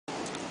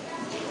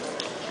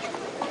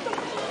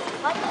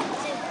We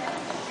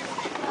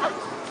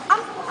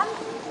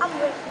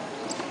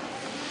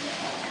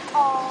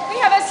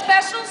have a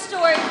special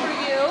story for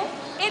you.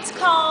 It's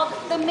called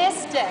The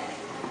Mystic.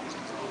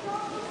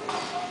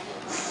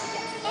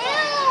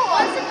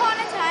 Once upon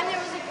a time, there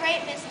was a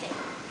great mystic.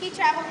 He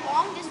traveled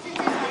long distances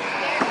on his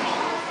bare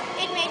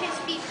feet. It made his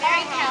feet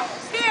very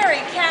calloused. Very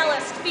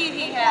calloused feet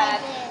he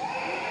had.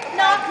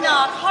 Knock,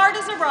 knock, hard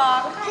as a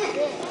rock.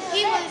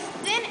 He was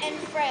thin and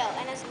frail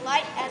and as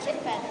light as a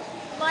feather.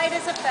 Light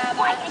as a feather.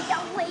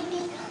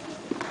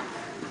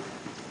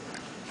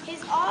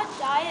 His odd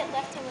diet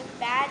left him with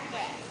bad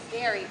breath.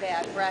 Very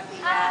bad breath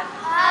he had.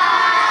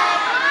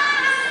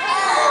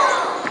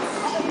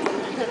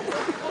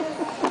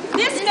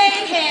 This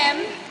made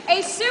him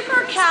a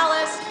super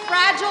calloused,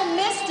 fragile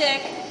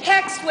mystic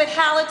hexed with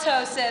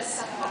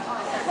halitosis.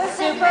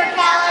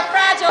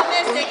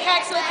 Supercalifragilistic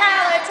hexed with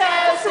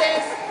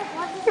halitosis.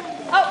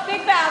 Oh,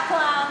 big bow,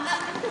 clowns.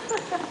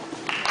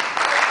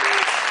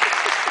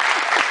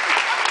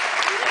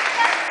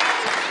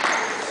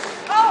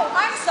 Oh,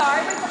 I'm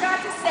sorry, we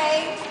forgot to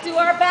do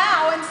our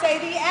bow and say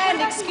the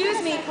end.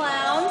 Excuse me,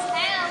 clowns.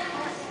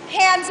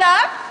 Hands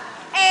up,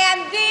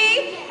 and the